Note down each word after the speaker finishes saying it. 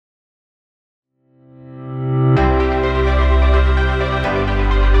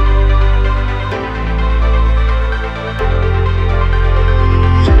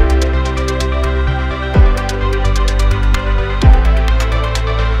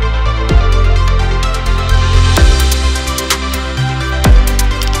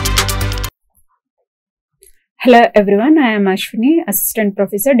Hello everyone, I am Aswani, Assistant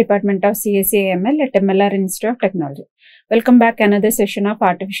Professor, Department of CSE AIML at MLR Institute of Technology. Welcome back another session of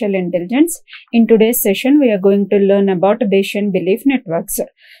Artificial Intelligence. In today's session, we are going to learn about Bayesian belief networks.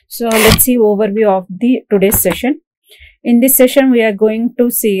 So let's see overview of the today's session. In this session, we are going to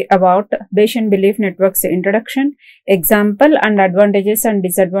see about Bayesian belief networks introduction, example and advantages and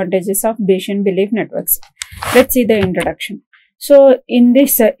disadvantages of Bayesian belief networks. Let's see the introduction. So in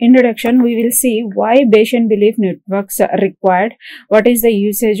this introduction, we will see why Bayesian belief networks are required, what is the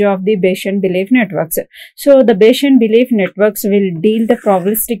usage of the Bayesian belief networks. So the Bayesian belief networks will deal the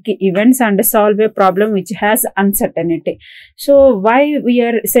probabilistic events and solve a problem which has uncertainty. So why we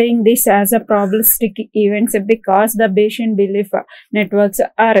are saying this as a probabilistic events? Because the Bayesian belief networks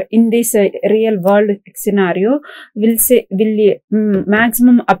are in this real world scenario,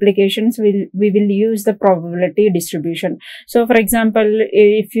 maximum applications we will use the probability distribution. So for example,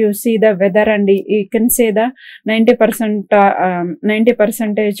 if you see the weather and you can say the 90%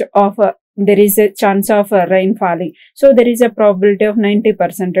 of there is a chance of rain falling. So there is a probability of 90%.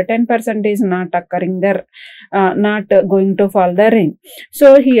 10% is not occurring there, not going to fall the rain.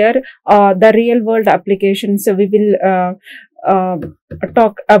 So here the real world applications we will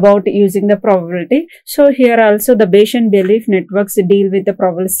talk about using the probability. So here also the Bayesian belief networks deal with the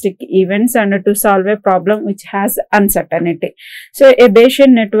probabilistic events and to solve a problem which has uncertainty. So a Bayesian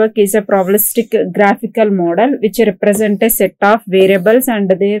network is a probabilistic graphical model which represents a set of variables and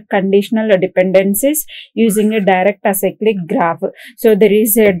their conditional dependencies using a direct acyclic graph. So there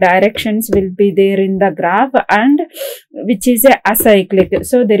is a directions will be there in the graph and which is a acyclic.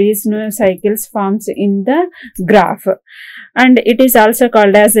 So there is no cycles forms in the graph. And it is also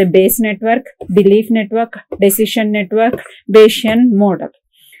called as a Bayes network, belief network, decision network, Bayesian model.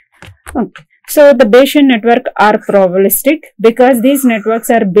 Okay. So the Bayesian network are probabilistic because these networks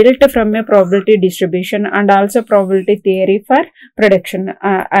are built from a probability distribution and also probability theory for prediction.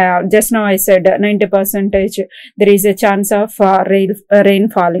 Just now I said 90% there is a chance of rain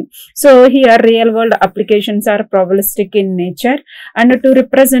falling. So here real world applications are probabilistic in nature, and to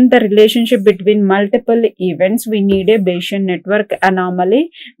represent the relationship between multiple events we need a Bayesian network anomaly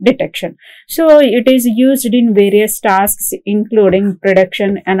detection. So it is used in various tasks including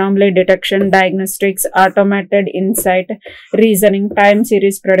prediction, anomaly detection, diagnostics, automated insight, reasoning, time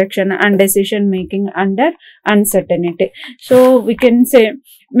series prediction, and decision making under uncertainty. So we can say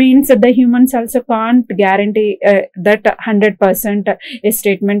means the humans also can't guarantee that 100% a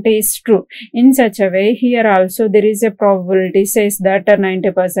statement is true. In such a way, here also there is a probability says that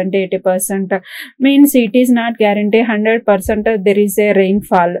 90%, 80% means it is not guarantee 100% there is a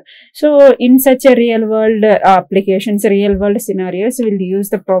rainfall. So in such a real world applications, real world scenarios will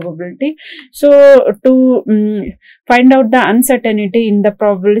use the probability. So to find out the uncertainty in the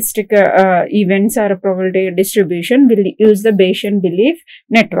probabilistic events or probability distribution, will use the Bayesian belief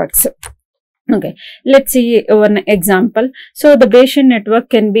networks. Okay, let's see one example. So the Bayesian network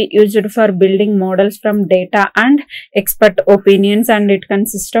can be used for building models from data and expert opinions, and it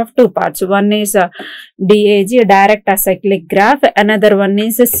consists of two parts. One is a DAG, direct acyclic graph. Another one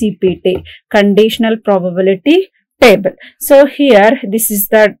is a CPT, conditional probability table. So here this is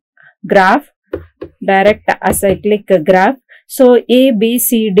the graph, direct acyclic graph. So A, B,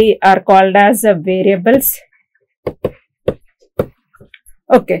 C, D are called as variables.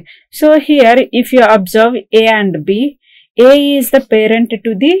 Okay, so here if you observe A and B, A is the parent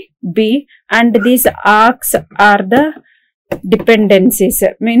to the B and these arcs are the dependencies,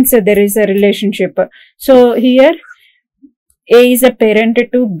 means there is a relationship. So here A is a parent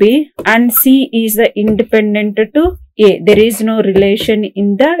to B and C is the independent to A. There is no relation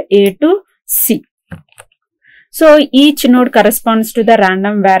in the A to C. So each node corresponds to the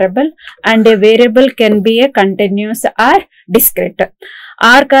random variable, and a variable can be a continuous or discrete.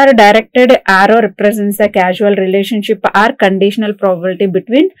 Arc or directed arrow represents the causal relationship or conditional probability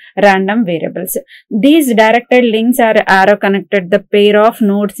between random variables. These directed links are arrow connected the pair of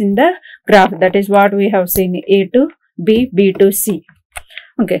nodes in the graph. That is what we have seen, A to B, B to C.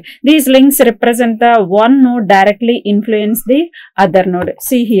 Okay, these links represent the one node directly influence the other node.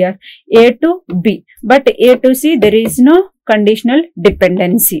 See here, A to B, but A to C there is no conditional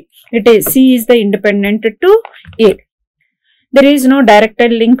dependency. It is C is the independent to A. There is no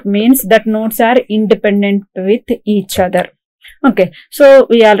directed link means that nodes are independent with each other. Okay, so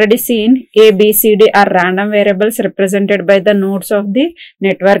we already seen A, B, C, D are random variables represented by the nodes of the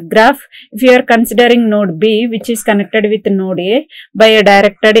network graph. If you are considering node B, which is connected with node A by a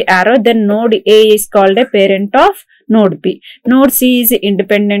directed arrow, then node A is called a parent of node B. Node C is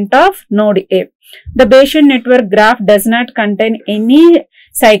independent of node A. The Bayesian network graph does not contain any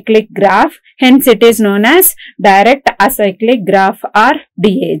cyclic graph. Hence, it is known as direct acyclic graph or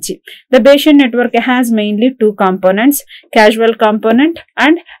DAG. The Bayesian network has mainly two components, causal component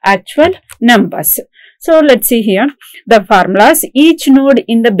and actual numbers. So, let's see here the formulas. Each node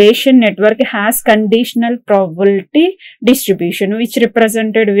in the Bayesian network has conditional probability distribution, which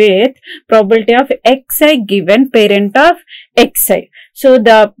represented with probability of xi given parent of xi. So,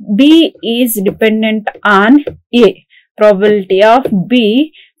 the B is dependent on A, probability of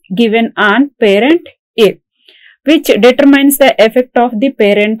B given on parent A, which determines the effect of the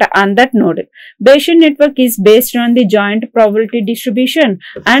parent on that node. Bayesian network is based on the joint probability distribution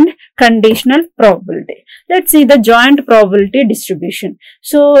and conditional probability. Let's see the joint probability distribution.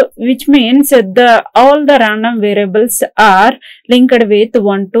 So, which means all the random variables are linked with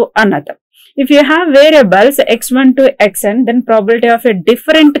one to another. If you have variables x1 to xn, then probability of a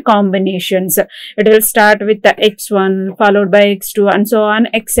different combinations, it will start with the x1 followed by x2 and so on,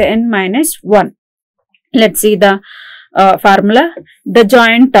 xn minus 1. Let's see the formula. The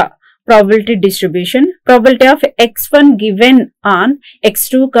joint probability distribution, probability of x1 given on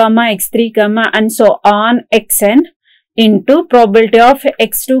x2 comma x3 comma and so on xn into probability of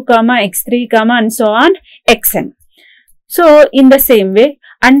x2 comma x3 comma and so on xn. So, in the same way,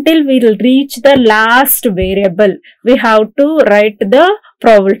 until we will reach the last variable, we have to write the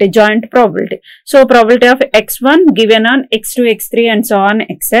probability, joint probability. So, probability of x1 given on x2, x3 and so on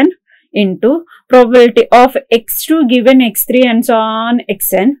xn into probability of x2 given x3 and so on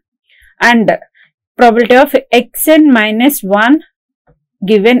xn and probability of xn minus 1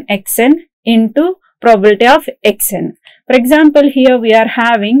 given xn into probability of xn. For example, here we are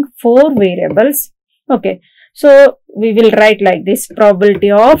having 4 variables. Okay. So, we will write like this,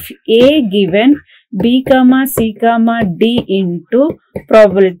 probability of A given B comma C comma D into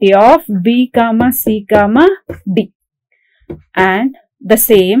probability of B comma C comma D. And the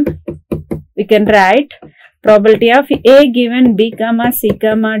same, we can write probability of A given B comma C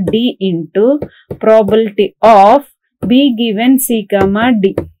comma D into probability of B given C comma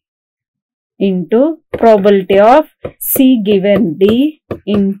D into probability of C given D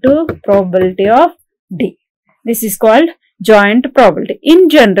into probability of D. This is called joint probability. In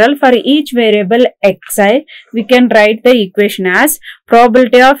general, for each variable xi, we can write the equation as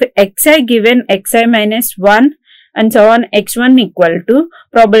probability of xi given xi minus 1 and so on x1 equal to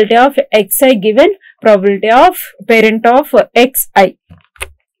probability of xi given probability of parent of xi.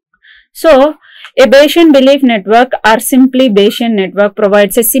 So, a Bayesian belief network or simply Bayesian network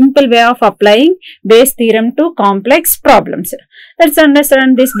provides a simple way of applying Bayes' theorem to complex problems. Let's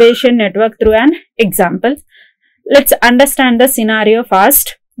understand this Bayesian network through an example. Let's understand the scenario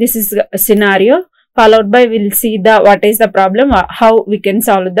first. This is a scenario, followed by we'll see the what is the problem, how we can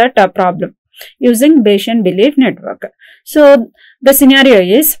solve that problem using Bayesian belief network. So, the scenario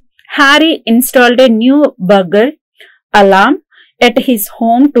is Harry installed a new burglar alarm at his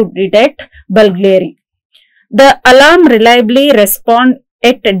home to detect burglary. The alarm reliably responds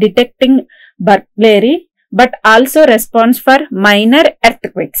at detecting burglary but also responds for minor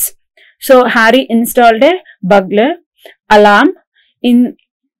earthquakes. So, Harry installed a burglar alarm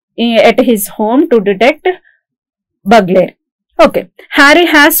at his home to detect burglary. Okay. Harry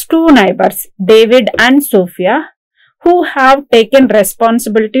has 2 neighbors, David and Sophia, who have taken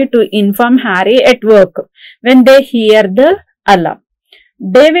responsibility to inform Harry at work when they hear the alarm.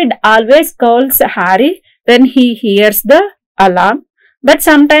 David always calls Harry when he hears the alarm, but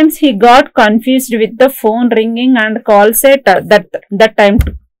sometimes he got confused with the phone ringing and calls at that time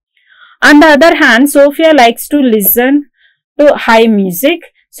too. On the other hand, Sophia likes to listen to high music,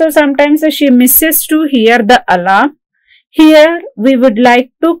 so sometimes she misses to hear the alarm. Here, we would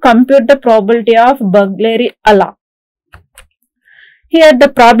like to compute the probability of burglary alarm. Here, the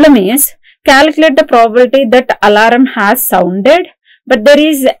problem is, calculate the probability that alarm has sounded, but there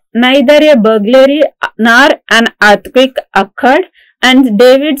is neither a burglary nor an earthquake occurred, and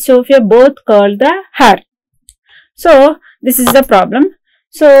David, Sophia both called the Harry. So, this is the problem.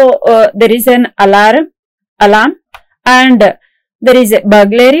 So, there is an alarm and there is a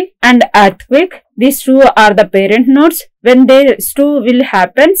burglary and earthquake. These 2 are the parent nodes. When these 2 will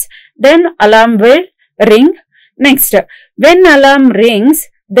happens, then alarm will ring. Next, when alarm rings,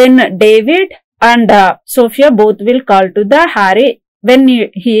 then David and Sophia both will call to the Harry when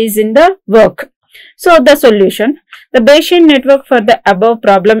he is in the work. So, the solution, the Bayesian network for the above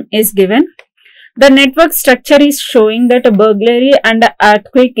problem is given. The network structure is showing that a burglary and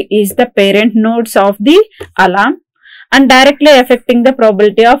earthquake is the parent nodes of the alarm and directly affecting the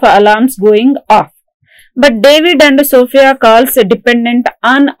probability of alarms going off. But David and Sophia calls dependent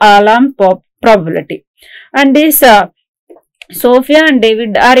on alarm probability. And this Sophia and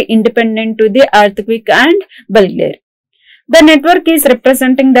David are independent to the earthquake and burglary. The network is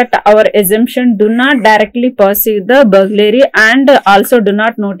representing that our assumption do not directly perceive the burglary and also do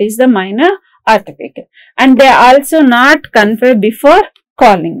not notice the minor earthquake. And they also not confirm before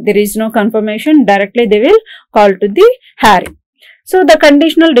calling. There is no confirmation. Directly they will call to the Harry. So the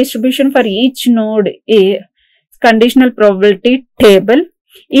conditional distribution for each node is conditional probability table.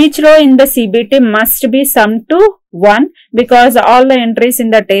 Each row in the CBT must be summed to 1 because all the entries in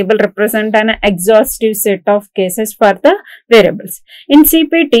the table represent an exhaustive set of cases for the variables. In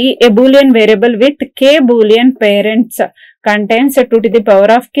CPT, a Boolean variable with k Boolean parents contains 2 to the power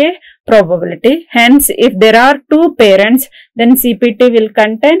of k probability. Hence, if there are 2 parents, then CPT will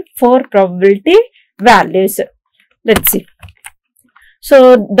contain 4 probability values. Let's see.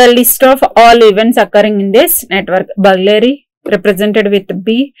 So, the list of all events occurring in this network: burglary represented with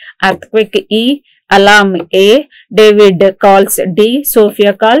B, earthquake E, alarm A, David calls D,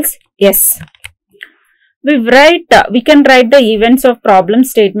 Sophia calls S. We can write the events of problem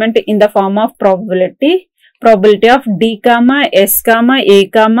statement in the form of probability of D, S,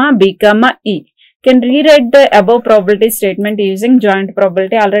 A, B, E. Can rewrite the above probability statement using joint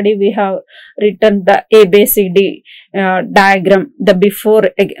probability. Already we have written the ABCD diagram, the before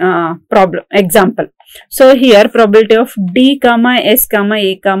problem example. So here probability of D, S,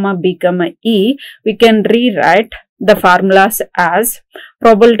 A, B, E, we can rewrite the formulas as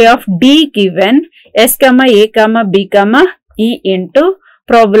probability of D given S, A, B, E into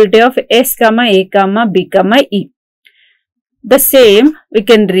probability of S, A, B, E. The same we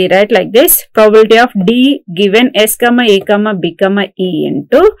can rewrite like this: probability of D given S, A, B, E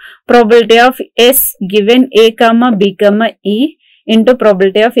into probability of S given A, B, E into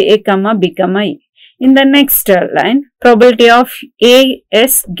probability of A, B, E. In the next line, probability of A,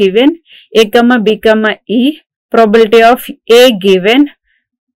 S given A, B, E, probability of A given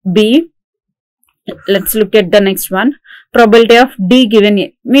B. Let's look at the next one. Probability of D given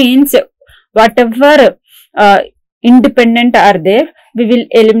A means whatever independent are there, we will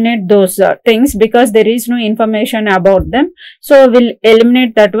eliminate those things because there is no information about them. So, we'll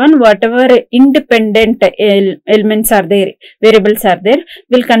eliminate that one. Whatever independent elements are there, variables are there,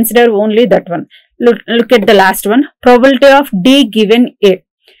 we'll consider only that one. Look at the last one. Probability of D given A.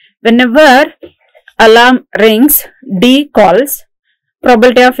 Whenever alarm rings, D calls.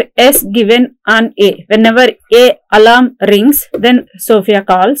 Probability of S given on A. Whenever A alarm rings, then Sophia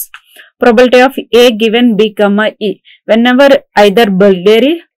calls. Probability of A given B, E. Whenever either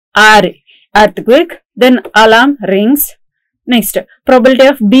burglary or earthquake, then alarm rings. Next, probability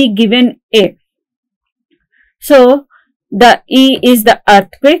of B given A. So, the E is the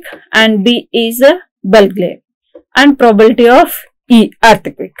earthquake and B is the burglary. And probability of E,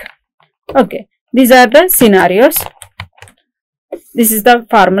 earthquake. Okay, these are the scenarios. This is the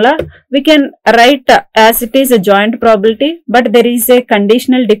formula. We can write as it is a joint probability, but there is a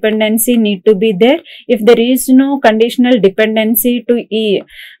conditional dependency need to be there. If there is no conditional dependency to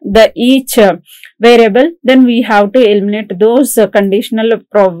each variable, then we have to eliminate those conditional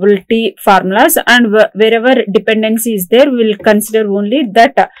probability formulas, and wherever dependency is there, we will consider only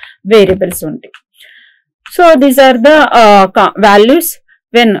that variables only. So, these are the values.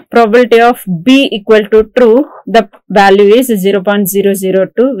 When probability of B equal to true, the value is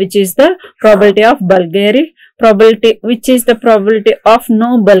 0.002, which is the probability of burglary. Probability, which is the probability of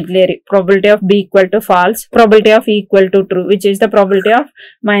no burglary. Probability of B equal to false. Probability of E equal to true, which is the probability of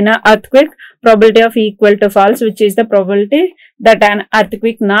minor earthquake. Probability of E equal to false, which is the probability that an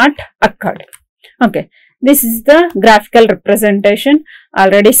earthquake not occurred. Okay, this is the graphical representation.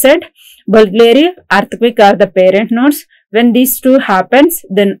 Already said, burglary, earthquake are the parent nodes. When these two happens,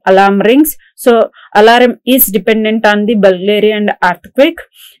 then alarm rings. So, alarm is dependent on the burglary and earthquake.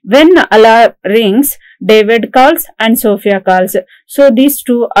 When alarm rings, David calls and Sophia calls. So, these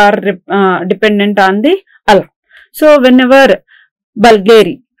two are dependent on the alarm. So, whenever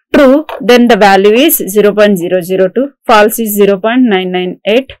burglary true, then the value is 0.002. False is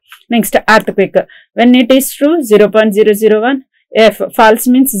 0.998. Next, earthquake. When it is true, 0.001. If false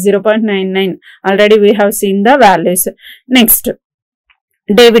means 0.99. Already we have seen the values. Next,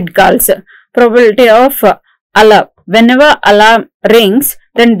 David calls. Probability of alarm. Whenever alarm rings,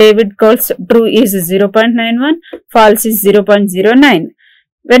 then David calls. True is 0.91. False is 0.09.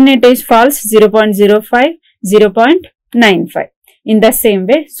 When it is false, 0.05, 0.95. In the same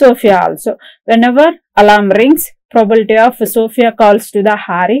way, Sophia also. Whenever alarm rings, probability of Sophia calls to the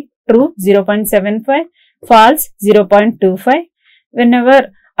Harry. True 0.75. False 0.25.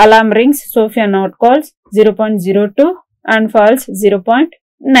 Whenever alarm rings, Sophia not calls 0.02 and false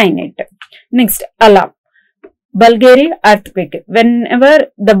 0.98. Next, alarm. Bulgaria earthquake.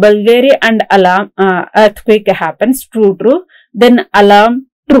 Whenever the Bulgaria and alarm earthquake happens, true, then alarm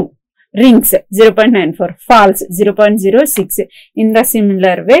true. Rings 0.94, false 0.06. In the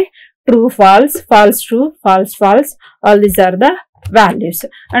similar way, true, false, false, true, false, false. All these are the values,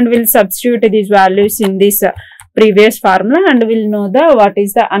 and we'll substitute these values in this previous formula, and we'll know what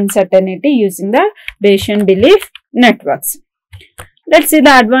is the uncertainty using the Bayesian belief networks. Let's see the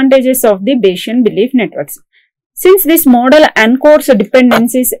advantages of the Bayesian belief networks. Since this model encodes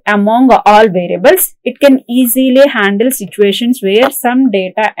dependencies among all variables, it can easily handle situations where some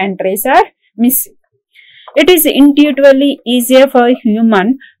data entries are missing. It is intuitively easier for a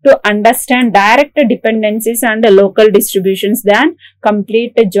human to understand direct dependencies and local distributions than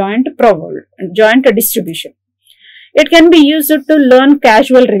complete joint distribution. It can be used to learn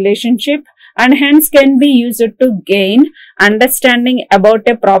causal relationship and hence can be used to gain understanding about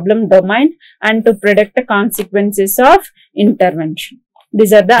a problem domain and to predict the consequences of intervention.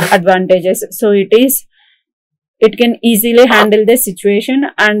 These are the advantages. So it can easily handle the situation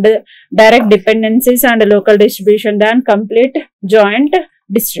and direct dependencies and local distribution than complete joint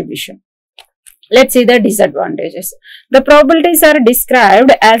distribution. Let's see the disadvantages. The probabilities are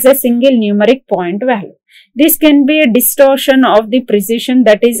described as a single numeric point value. This can be a distortion of the precision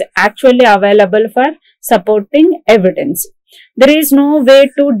that is actually available for supporting evidence. There is no way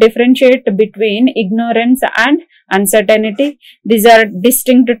to differentiate between ignorance and uncertainty. These are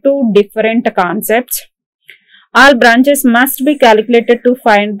distinct two different concepts. All branches must be calculated to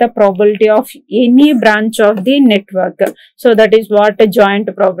find the probability of any branch of the network. So that is what a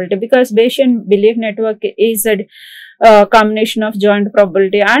joint probability, because Bayesian belief network is a combination of joint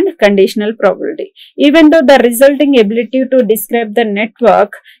probability and conditional probability. Even though the resulting ability to describe the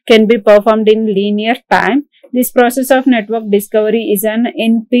network can be performed in linear time, this process of network discovery is an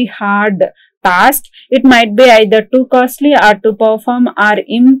NP-hard task. It might be either too costly or to perform or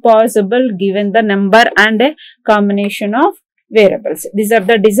impossible given the number and a combination of variables. These are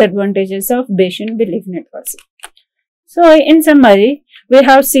the disadvantages of Bayesian belief networks. So in summary, we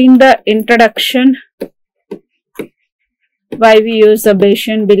have seen the introduction, why we use the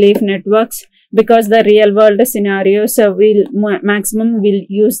Bayesian belief networks, because the real world scenarios maximum will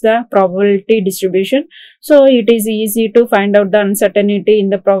use the probability distribution. So it is easy to find out the uncertainty in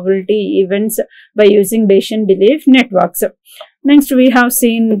the probability events by using Bayesian belief networks. Next, we have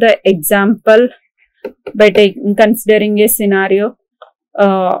seen the example by considering a scenario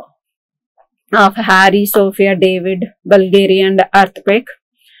of Harry, Sophia, David, Bulgaria and earthquake.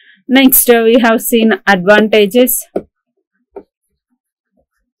 Next, we have seen advantages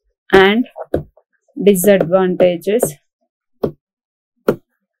and disadvantages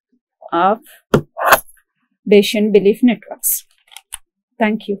of Bayesian belief networks.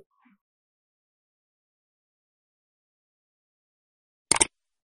 Thank you.